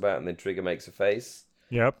everyone knows about, and then Trigger makes a face.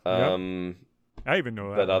 Yep. I even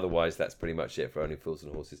know that. But otherwise, that's pretty much it for Only Fools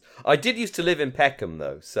and Horses. I did used to live in Peckham,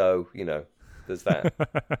 though, so, there's that.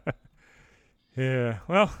 Yeah,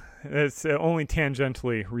 well, it's only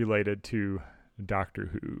tangentially related to Doctor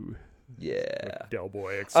Who. Yeah. Del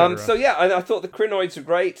Boy, etc. So yeah, I thought the Crinoids were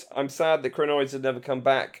great. I'm sad that Crinoids had never come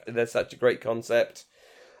back. They're such a great concept.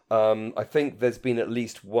 I think there's been at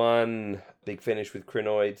least one big finish with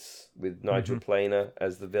Crinoids, with Nigel Planer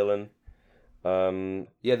as the villain.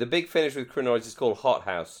 The big finish with Crinoids is called Hot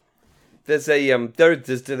House. There's a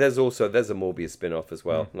there's also a Morbius spin-off as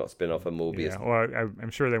well. Not spin-off, a Morbius. Yeah, well,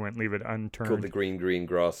 I'm sure they wouldn't leave it unturned. Called the Green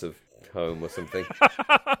Grass of Home or something.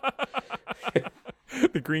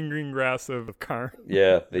 The green grass of Karn.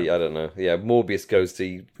 Yeah, I don't know. Yeah, Morbius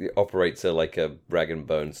operates like a rag and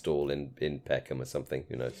bone stall in Peckham or something.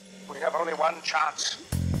 Who knows? We have only one chance.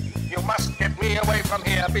 You must get me away from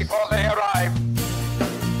here before they arrive.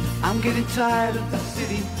 I'm getting tired of the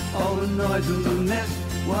city, all the noise and the mess.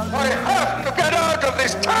 I have to get out of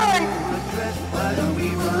this town! Why don't we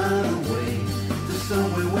run away to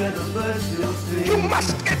somewhere where the birds still sing? You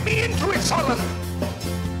must get me into it, Solon!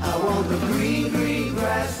 I want the green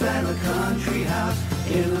grass and the country house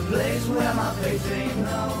in a place where my face ain't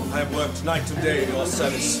known. I have worked night and day in your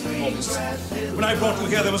service, Morbius. When I brought you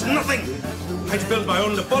here, there was nothing. I had to build my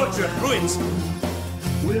own laboratory at ruins.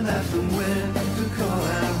 We'll have somewhere to call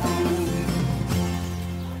our home.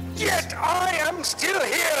 Yet I am still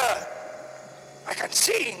here. I can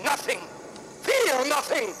see nothing, feel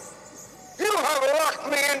nothing. You have locked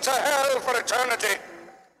me into hell for eternity.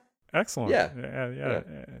 Excellent.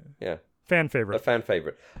 Yeah. Fan favorite. A fan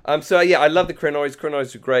favorite. I love the Crinoids.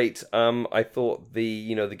 Crinoids are great. I thought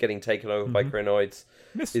the getting taken over by Crinoids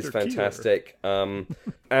is fantastic.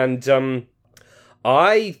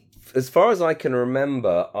 As far as I can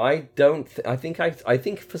remember, I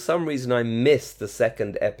think for some reason I missed the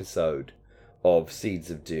second episode of Seeds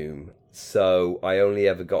of Doom. So I only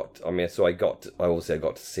ever got I got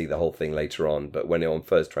to see the whole thing later on, but when it on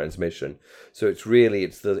first transmission. So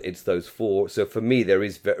it's those 4. So for me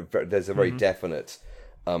there's a very definite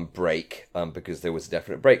break because there was a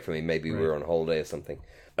definite break for me. Maybe we were on holiday or something.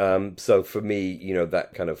 So for me,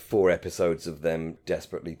 that kind of 4 episodes of them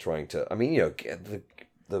desperately trying to,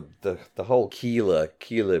 the whole Keeler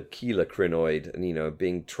Crinoid, and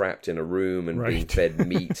being trapped in a room and being fed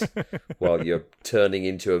meat while you're turning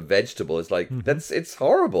into a vegetable. It's like it's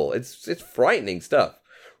horrible. It's frightening stuff.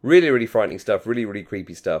 Really, really frightening stuff. Really, really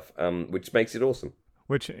creepy stuff. Which makes it awesome.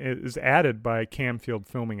 Which is added by Camfield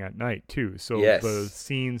filming at night too. So the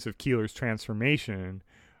scenes of Keeler's transformation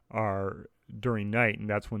are during night, and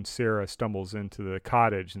that's when Sarah stumbles into the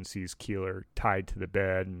cottage and sees Keeler tied to the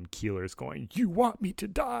bed, and Keeler's going, "You want me to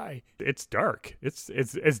die?" It's dark. It's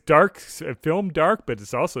dark, film dark, but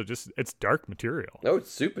it's also it's dark material. Oh,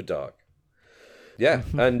 it's super dark. Yeah,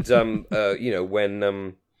 and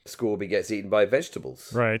when Scorby gets eaten by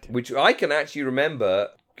vegetables. Right. Which I can actually remember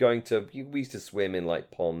going to... We used to swim in,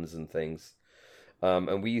 like, ponds and things.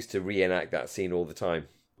 And we used to reenact that scene all the time.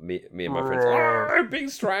 Me and my friends, I'm being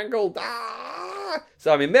strangled. Ah!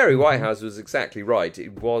 So, I mean, Mary Whitehouse was exactly right.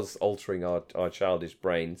 It was altering our childish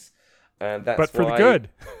brains. And that's but for why, the good.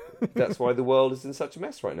 That's why the world is in such a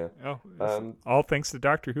mess right now. All thanks to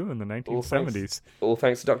Doctor Who in the 1970s. All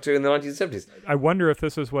thanks to Doctor Who in the 1970s. I wonder if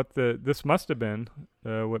this is what this must have been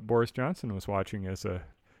what Boris Johnson was watching as a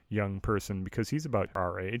young person, because he's about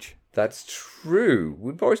our age. That's true.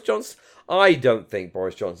 Would Boris Johnson... I don't think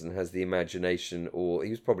Boris Johnson has the imagination, or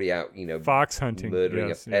he was probably out, fox hunting,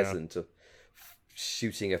 murdering a pheasant, or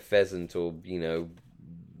shooting a pheasant, or,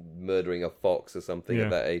 murdering a fox or something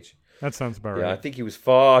at that age. That sounds about right. Yeah, I think he was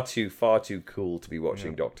far too cool to be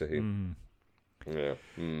watching Doctor Who. Mm. Yeah.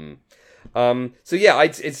 Mm. So yeah,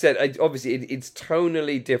 it said obviously it's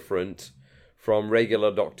tonally different from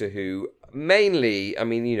regular Doctor Who. Mainly, I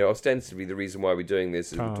mean, ostensibly the reason why we're doing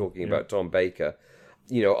this is we're talking about Tom Baker.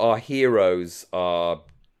 Our heroes are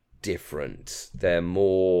different. They're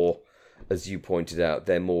more, as you pointed out,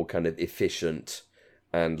 they're more kind of efficient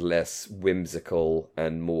and less whimsical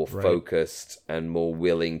and more focused and more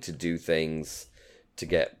willing to do things to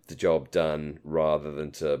get the job done rather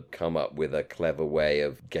than to come up with a clever way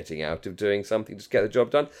of getting out of doing something to get the job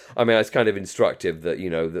done. I mean, it's kind of instructive that,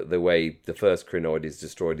 that the way the first Krynoid is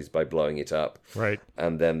destroyed is by blowing it up. Right.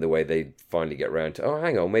 And then the way they finally get around to,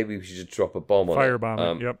 hang on, maybe we should just drop a bomb on it.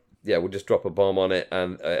 Firebomb it, yep. Yeah, we'll just drop a bomb on it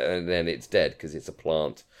and then it's dead because it's a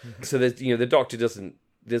plant. Mm-hmm. So there's, the Doctor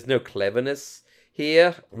there's no cleverness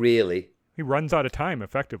here, really. He runs out of time,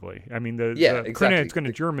 effectively. I mean, the exactly. Krynoid's going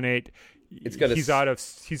to germinate. He's out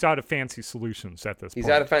of fancy solutions at this point.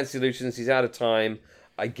 He's out of fancy solutions. He's out of time.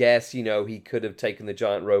 I guess, he could have taken the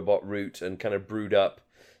giant robot route and kind of brewed up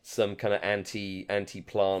some kind of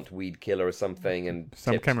anti-plant weed killer or something. And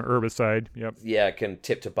some kind of herbicide, yep. Yeah,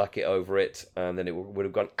 tipped a bucket over it, and then it would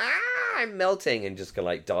have gone, I'm melting, and just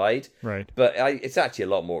died. Right. But it's actually a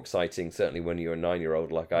lot more exciting, certainly when you're a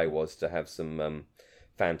 9-year-old like I was, to have some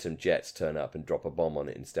phantom jets turn up and drop a bomb on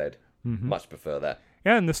it instead. Mm-hmm. Much prefer that.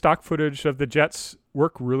 Yeah, and the stock footage of the jets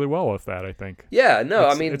work really well with that, I think. Yeah, no,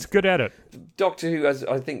 it's good at it. Doctor Who, as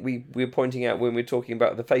I think we were pointing out when we were talking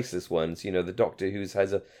about the faceless ones, the Doctor Who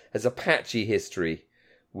has a patchy history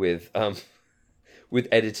with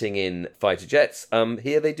editing in fighter jets.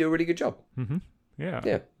 Here they do a really good job. Mm-hmm.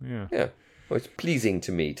 Yeah. Well, it's pleasing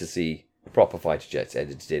to me to see proper fighter jets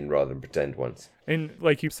edited in rather than pretend ones. And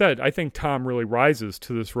like you said, I think Tom really rises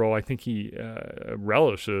to this role. I think he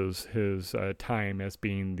relishes his time as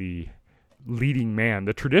being the leading man,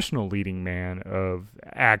 the traditional leading man of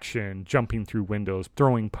action, jumping through windows,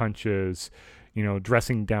 throwing punches,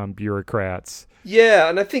 dressing down bureaucrats. Yeah,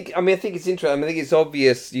 and I think it's interesting. I think it's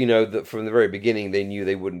obvious, that from the very beginning they knew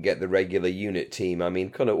they wouldn't get the regular unit team. I mean,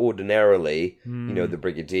 kind of ordinarily, the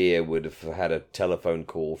Brigadier would have had a telephone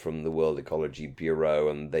call from the World Ecology Bureau,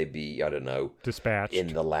 and they'd be, I don't know, dispatched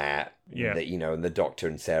in the lab. Yeah, and the Doctor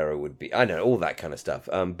and Sarah would be, I don't know, all that kind of stuff.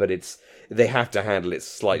 But they have to handle it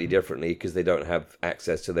slightly differently because they don't have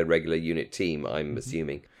access to their regular unit team, I'm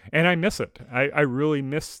assuming. And I miss it. I really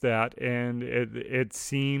miss that, and it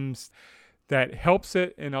seems that helps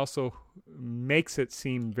it and also makes it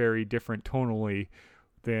seem very different tonally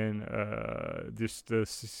than just the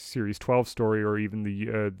Series 12 story or even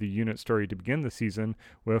the unit story to begin the season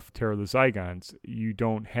with Terror of the Zygons. You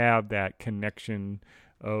don't have that connection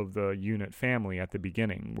of the unit family at the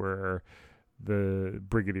beginning where the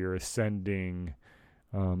Brigadier is sending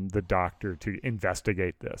the Doctor to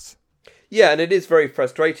investigate this. Yeah, and it is very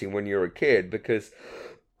frustrating when you're a kid because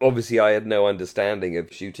obviously I had no understanding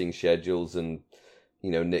of shooting schedules and,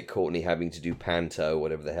 Nick Courtney having to do panto,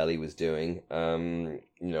 whatever the hell he was doing.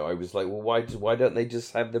 I was like, well, why don't they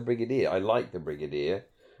just have the Brigadier? I like the Brigadier.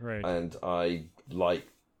 Right. And I like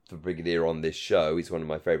the Brigadier on this show. He's one of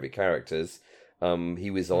my favourite characters. He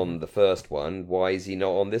was on the first one. Why is he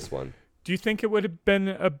not on this one? Do you think it would have been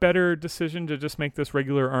a better decision to just make this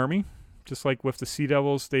regular army? Just like with the Sea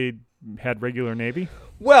Devils, they had regular Navy?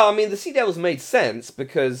 Well, I mean, the Sea Devils made sense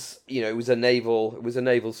because, it was a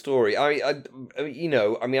naval story. To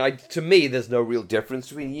me, there's no real difference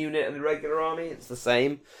between unit and the regular army. It's the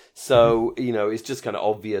same. So, it's just kind of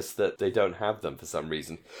obvious that they don't have them for some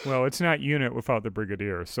reason. Well, it's not unit without the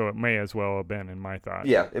Brigadier, so it may as well have been, in my thought.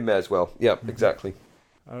 Yeah, it may as well. Yeah, exactly.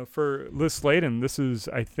 For Liz Sladen, this is,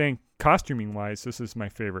 I think, costuming-wise, this is my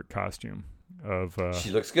favorite costume.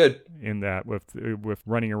 She looks good in that with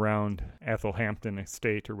running around Ethelhampton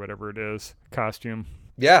Estate or whatever it is costume.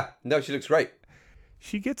 Yeah, no, she looks great.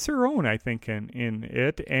 she gets her own, I think, in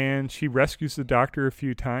it, and she rescues the Doctor a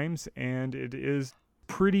few times, and it is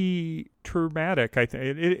pretty traumatic. I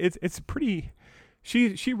think it's pretty.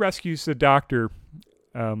 She rescues the Doctor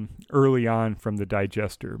early on from the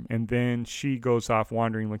digester, and then she goes off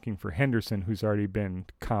wandering looking for Henderson, who's already been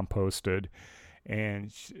composted,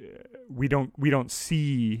 and we don't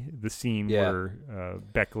see the scene where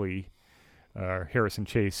Beckley, Harrison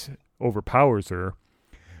Chase, overpowers her.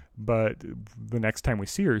 But the next time we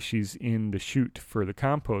see her, she's in the chute for the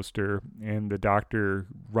composter, and the Doctor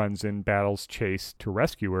runs in, battles Chase to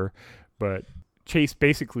rescue her. But Chase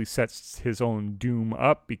basically sets his own doom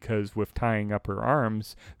up, because with tying up her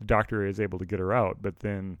arms, the Doctor is able to get her out. But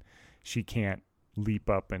then she can't leap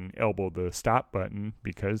up and elbow the stop button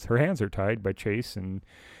because her hands are tied by Chase. And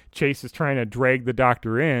Chase is trying to drag the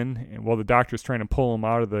Doctor in, while the Doctor's trying to pull him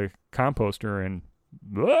out of the composter, and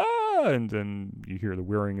then you hear the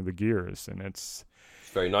whirring of the gears, and it's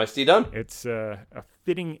very nicely done. It's a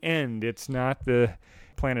fitting end. It's not the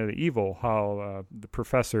Planet of Evil, how the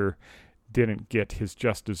professor didn't get his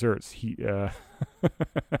just desserts.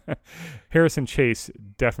 Harrison Chase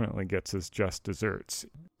definitely gets his just desserts.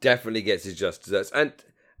 Definitely gets his just desserts.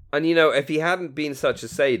 And you know, if he hadn't been such a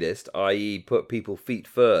sadist, i.e. put people feet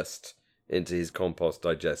first into his compost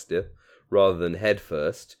digester rather than head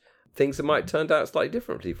first, things might have turned out slightly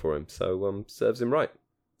differently for him. So serves him right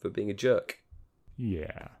for being a jerk.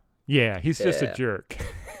 Yeah, he's just a jerk.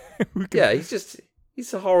 Yeah,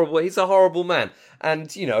 he's a horrible man,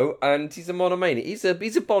 and you know, and he's a monomaniac. He's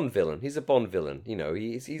a Bond villain. He's a Bond villain. You know,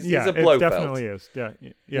 he's a Blofeld. It definitely is. Yeah.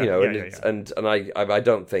 You know, and I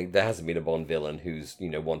don't think there hasn't been a Bond villain who's, you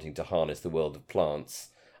know, wanting to harness the world of plants.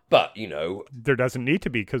 But, you know, there doesn't need to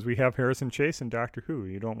be, because we have Harrison Chase and Doctor Who.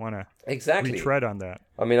 You don't want to retread on that.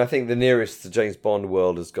 I mean, I think the nearest the James Bond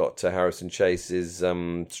world has got to Harrison Chase is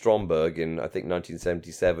Stromberg in, I think,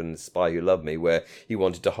 1977, Spy Who Loved Me, where he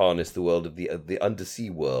wanted to harness the world of the undersea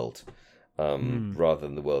world rather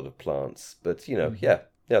than the world of plants. But, you know, yeah,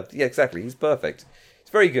 exactly. He's perfect.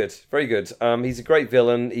 It's very good, very good. He's a great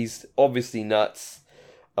villain. He's obviously nuts,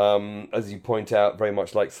 as you point out, very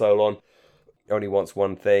much like Solon. Only wants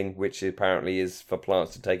one thing, which apparently is for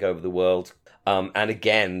plants to take over the world. And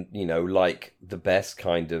again, you know, like the best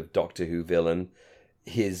kind of Doctor Who villain,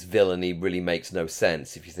 his villainy really makes no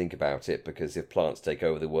sense if you think about it, because if plants take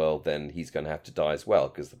over the world, then he's going to have to die as well,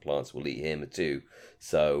 because the plants will eat him too.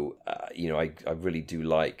 So, you know, I really do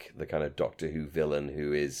like the kind of Doctor Who villain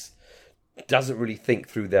who doesn't really think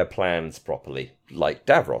through their plans properly. Like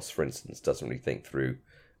Davros, for instance, doesn't really think through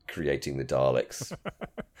creating the Daleks.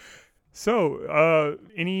 So,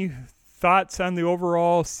 any thoughts on the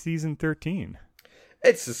overall season 13?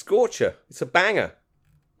 It's a scorcher. It's a banger,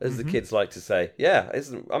 as the kids like to say. Yeah,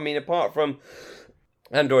 I mean, apart from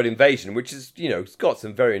Android Invasion, which is, you know, it's got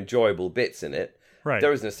some very enjoyable bits in it. Right.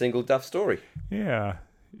 There isn't a single duff story. Yeah.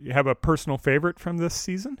 You have a personal favorite from this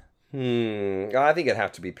season? I think it'd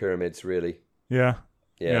have to be Pyramids, really. Yeah.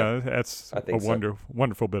 Yeah, that's a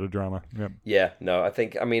wonderful bit of drama. Yep. Yeah, no,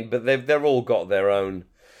 I mean, but they've all got their own.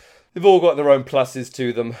 They've all got their own pluses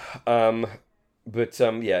to them, but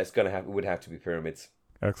yeah, it would have to be Pyramids.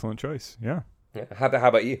 Excellent choice. Yeah. How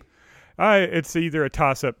about you? It's either a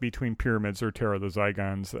toss-up between Pyramids or Terror of the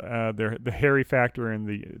Zygons. The Harry factor and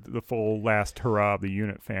the full last hurrah of the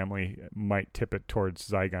Unit family might tip it towards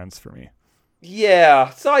Zygons for me.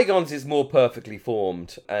 Yeah, Zygons is more perfectly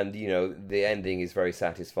formed, and you know the ending is very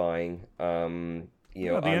satisfying.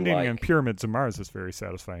 You know, the ending in Pyramids of Mars is very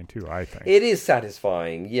satisfying too, I think. It is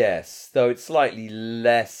satisfying, yes. Though it's slightly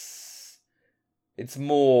less... It's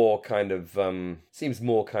more kind of... seems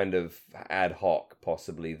more kind of ad hoc,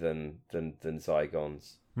 possibly, than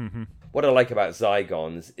Zygons. Mm-hmm. What I like about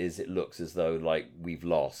Zygons is it looks as though, like, we've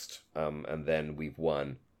lost, and then we've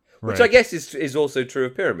won. Which I guess is also true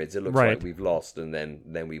of Pyramids. It looks like we've lost, and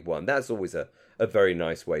then we've won. That's always a very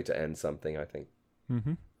nice way to end something, I think.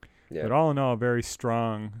 Mm-hmm. Yeah. But all in all, a very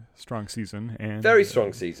strong season. And very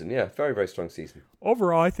strong season, yeah. Very, very strong season.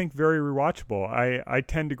 Overall, I think very rewatchable. I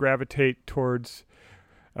tend to gravitate towards,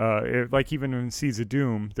 like even in Seeds of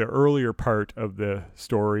Doom, the earlier part of the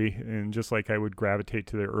story, and just like I would gravitate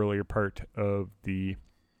to the earlier part of the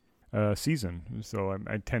season. So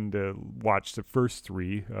I tend to watch the first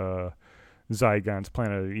three, Zygons,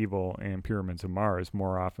 Planet of Evil, and Pyramids of Mars,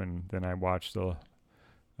 more often than I watch the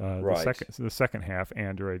second half,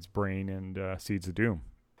 Android's Brain and Seeds of Doom.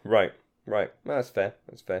 Right. Well, that's fair.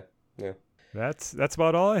 Yeah. That's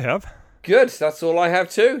about all I have. Good. That's all I have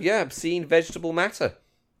too. Yeah, obscene vegetable matter.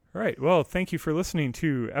 All right. Well, thank you for listening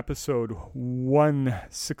to episode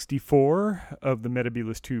 164 of the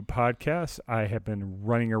Metebelis Tube podcast. I have been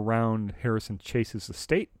running around Harrison Chase's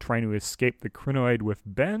estate trying to escape the crinoid with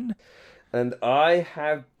Ben. And I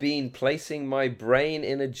have been placing my brain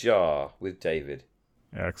in a jar with David.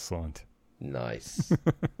 Excellent. Nice.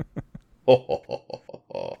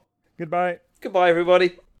 Goodbye. Goodbye,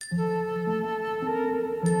 everybody.